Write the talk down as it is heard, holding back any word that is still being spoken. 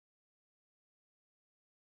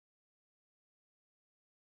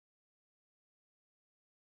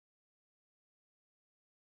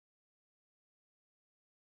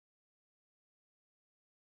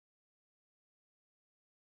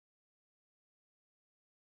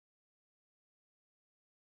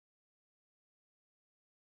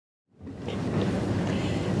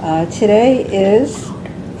Today is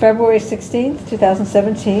February 16th,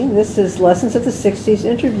 2017. This is Lessons of the 60s,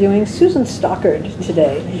 interviewing Susan Stockard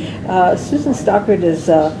today. Susan Stockard is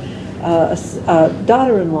a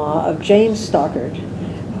daughter-in-law of James Stockard,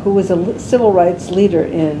 who was a civil rights leader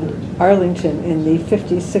in Arlington in the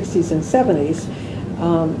 50s, 60s, and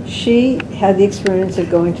 70s. She had the experience of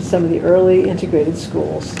going to some of the early integrated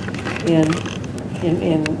schools in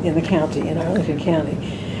the county, in Arlington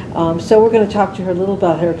County. So we're going to talk to her a little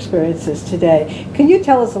about her experiences today. Can you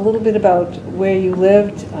tell us a little bit about where you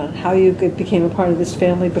lived, how you became a part of this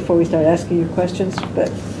family before we start asking you questions?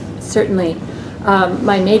 Certainly.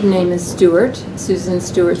 My maiden name is Stewart, Susan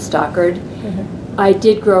Stewart Stockard. Mm-hmm. I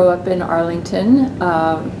did grow up in Arlington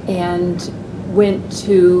and went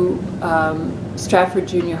to Stratford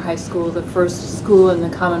Junior High School, the first school in the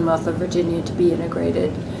Commonwealth of Virginia to be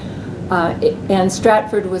integrated. And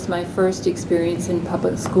Stratford was my first experience in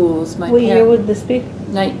public schools. What year would this be?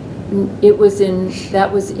 That was in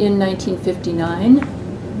 1959.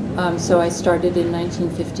 So I started in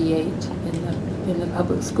 1958 in the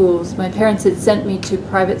public schools. My parents had sent me to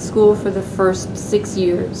private school for the first 6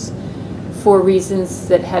 years for reasons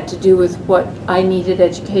that had to do with what I needed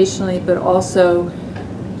educationally, but also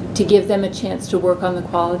to give them a chance to work on the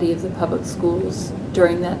quality of the public schools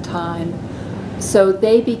during that time. So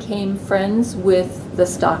they became friends with the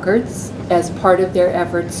Stockards as part of their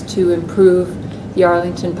efforts to improve the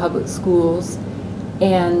Arlington public schools,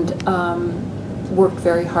 and worked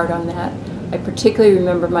very hard on that. I particularly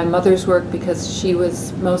remember my mother's work because she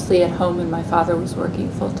was mostly at home and my father was working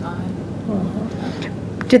full-time.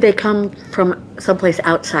 Mm-hmm. Did they come from someplace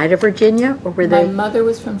outside of Virginia, or were they? My mother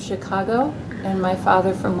was from Chicago and my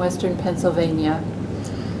father from Western Pennsylvania.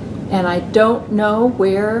 And I don't know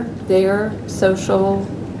where their social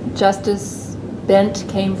justice bent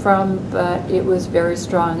came from, but it was very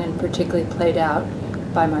strong and particularly played out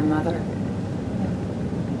by my mother.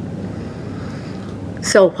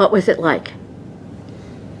 So what was it like?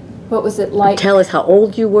 What was it like? Tell us how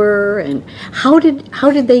old you were, and how did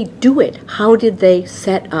they do it? How did they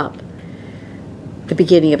set up the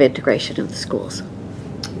beginning of integration of the schools?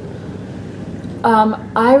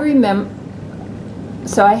 I remember.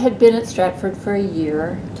 So I had been at Stratford for a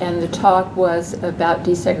year, and the talk was about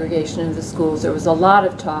desegregation of the schools. There was a lot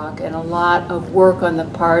of talk and a lot of work on the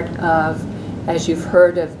part of, as you've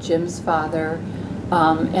heard, of Jim's father,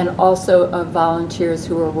 and also of volunteers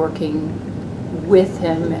who were working with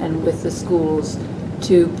him and with the schools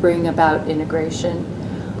to bring about integration.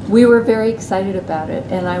 We were very excited about it,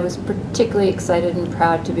 and I was particularly excited and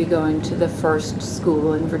proud to be going to the first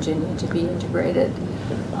school in Virginia to be integrated.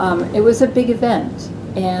 It was a big event,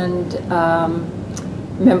 and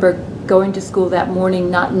remember going to school that morning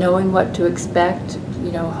not knowing what to expect,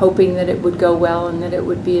 hoping that it would go well and that it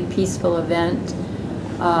would be a peaceful event.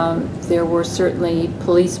 There were certainly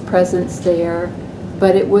police presence there,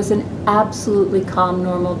 but it was an absolutely calm,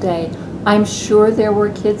 normal day. I'm sure there were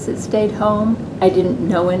kids that stayed home. I didn't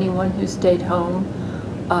know anyone who stayed home.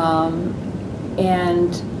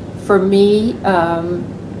 And for me,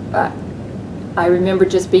 I remember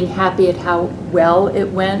just being happy at how well it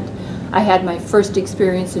went. I had my first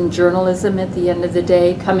experience in journalism at the end of the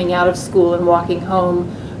day. Coming out of school and walking home,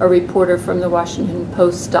 a reporter from the Washington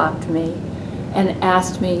Post stopped me and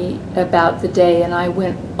asked me about the day, and I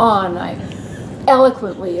went on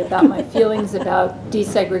eloquently about my feelings about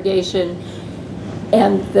desegregation,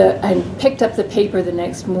 and I picked up the paper the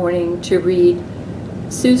next morning to read.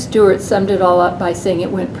 Sue Stewart summed it all up by saying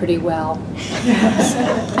it went pretty well.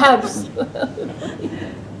 Absolutely.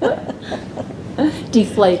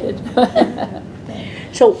 Deflated.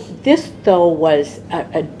 So this, though, was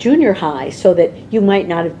a junior high, so that you might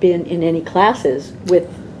not have been in any classes with...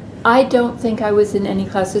 I don't think I was in any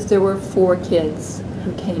classes. There were 4 kids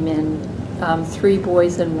who came in, 3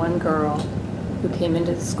 boys and 1 girl who came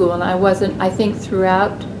into the school, and I wasn't, I think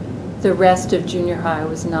throughout the rest of junior high I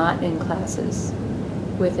was not in classes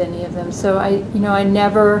with any of them. So I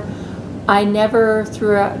never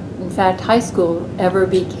throughout, in fact, high school, ever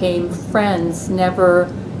became friends, never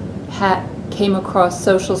came across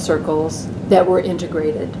social circles that were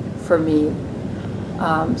integrated for me.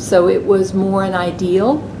 So it was more an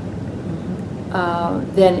ideal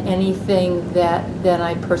than anything that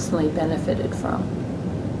I personally benefited from.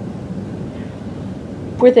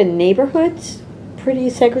 Were the neighborhoods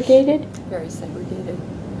pretty segregated? Very segregated.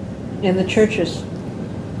 And the churches?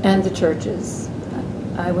 And the churches.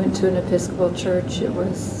 I went to an Episcopal church. It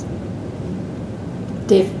was,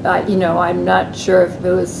 I'm not sure if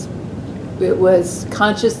it was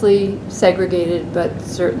consciously segregated, but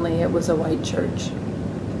certainly it was a white church.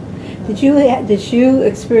 Did you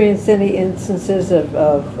experience any instances of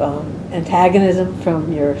antagonism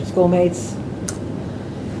from your schoolmates?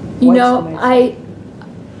 You know, I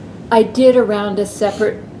did around a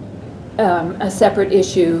separate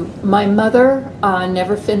issue. My mother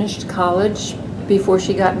never finished college before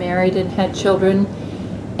she got married and had children,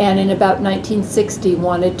 and in about 1960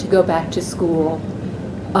 wanted to go back to school.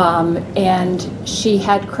 And she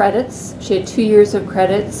had credits. She had 2 years of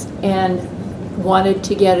credits and wanted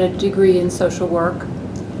to get a degree in social work.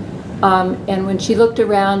 And when she looked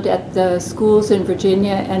around at the schools in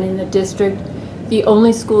Virginia and in the district, the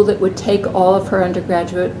only school that would take all of her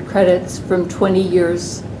undergraduate credits from 20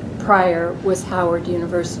 years prior was Howard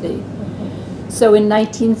University. So in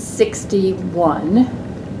 1961,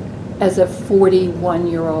 as a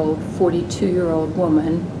 41-year-old, 42-year-old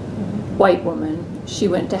woman, white woman, she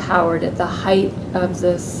went to Howard at the height of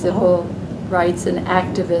the civil rights and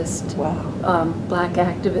activist, black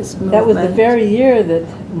activist movement. That was the very year that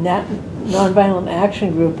Nonviolent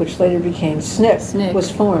Action Group, which later became SNCC,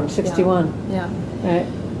 was formed, 61. Yeah. Right.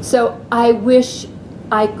 So I wish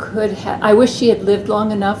she had lived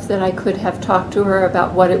long enough that I could have talked to her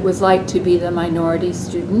about what it was like to be the minority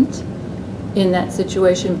student in that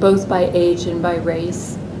situation, both by age and by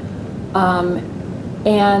race.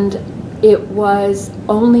 And it was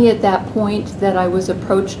only at that point that I was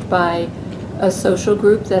approached by a social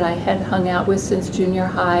group that I had hung out with since junior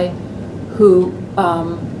high, who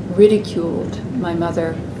ridiculed my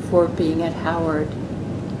mother for being at Howard.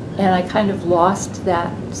 And I kind of lost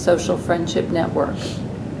that social friendship network,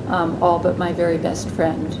 all but my very best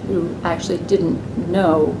friend, who actually didn't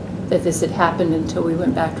know that this had happened until we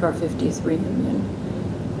went back to our 50th reunion.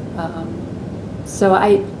 So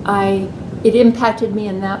it impacted me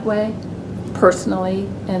in that way, personally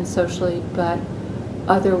and socially, but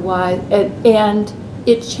otherwise, and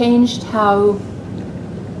it's changed how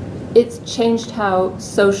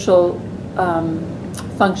social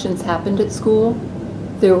functions happened at school.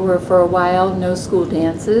 There were, for a while, no school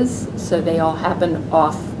dances, so they all happened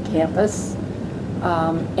off campus,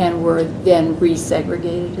 and were then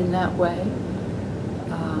resegregated in that way.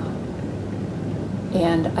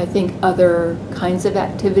 And I think other kinds of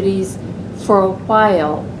activities for a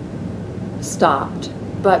while stopped,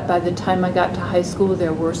 but by the time I got to high school,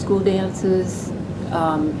 there were school dances,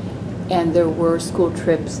 and there were school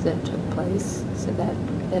trips that took place, so that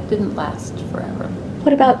didn't last forever.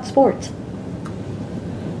 What about sports?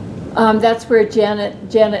 That's where Janet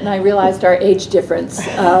and I realized our age difference,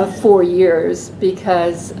 4 years,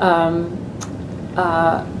 because I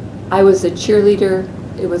was a cheerleader.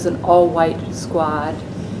 It was an all-white squad.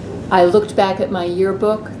 I looked back at my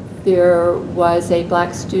yearbook. There was a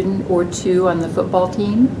black student or two on the football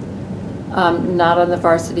team, not on the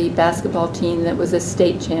varsity basketball team that was a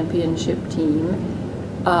state championship team.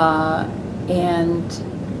 And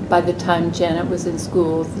by the time Janet was in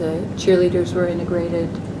school, the cheerleaders were integrated,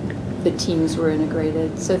 the teams were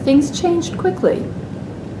integrated. So things changed quickly,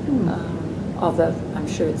 although I'm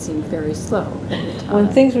sure it seemed very slow at the time. When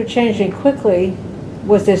things were changing quickly,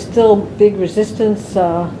 was there still big resistance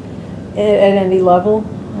at any level?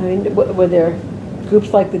 I mean, were there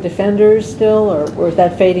groups like the Defenders still, or was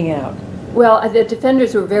that fading out? Well, the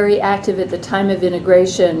Defenders were very active at the time of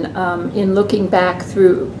integration. In looking back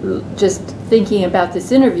through, just thinking about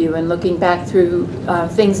this interview and looking back through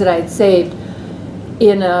things that I had saved,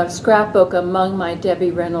 in a scrapbook among my Debbie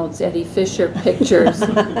Reynolds, Eddie Fisher pictures,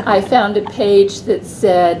 I found a page that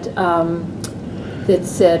said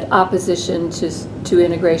opposition to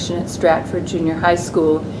integration at Stratford Junior High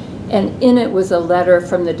School, and in it was a letter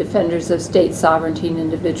from the Defenders of State Sovereignty and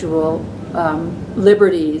Individual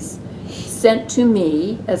Liberties, sent to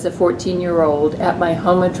me as a 14-year-old at my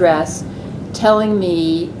home address, telling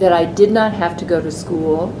me that I did not have to go to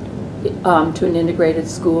school, to an integrated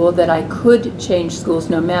school, that I could change schools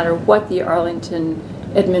no matter what the Arlington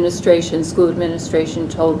school administration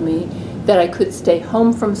told me, that I could stay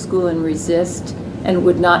home from school and resist and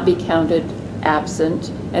would not be counted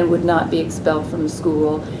absent and would not be expelled from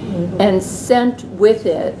school, and sent with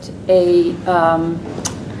it a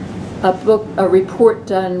report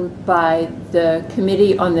done by the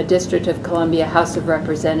Committee on the District of Columbia House of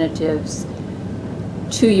Representatives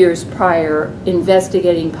 2 years prior,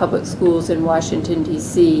 investigating public schools in Washington,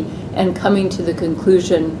 D.C., and coming to the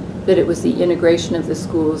conclusion that it was the integration of the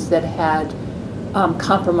schools that had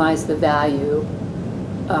compromised the value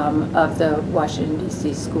of the Washington,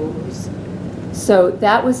 D.C. schools. So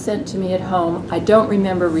that was sent to me at home. I don't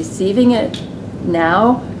remember receiving it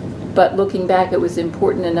now, but looking back, it was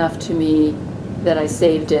important enough to me that I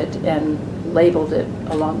saved it and labeled it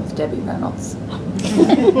along with Debbie Reynolds.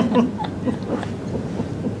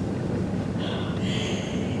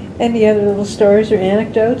 Any other little stories or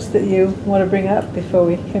anecdotes that you want to bring up before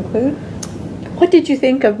we conclude? What did you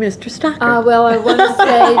think of Mr. Stockard? Well, I want to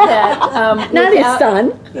say that Not his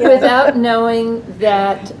son. without knowing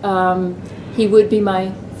that he would be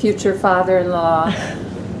my future father-in-law,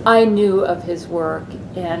 I knew of his work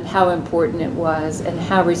and how important it was and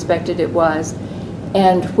how respected it was.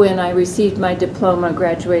 And when I received my diploma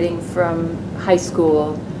graduating from high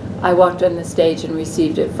school, I walked on the stage and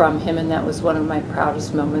received it from him, and that was one of my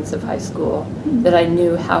proudest moments of high school, that I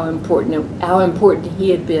knew how important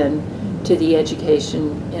he had been to the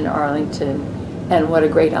education in Arlington, and what a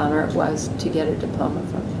great honor it was to get a diploma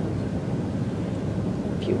from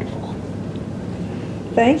him. Beautiful.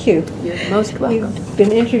 Thank you. You're most welcome. We've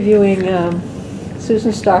been interviewing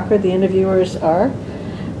Susan Stockard. The interviewers are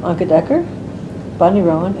Anka Decker, Bonnie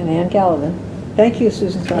Rowan, and Ann Gallivan. Thank you,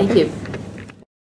 Susan Stockard. Thank you.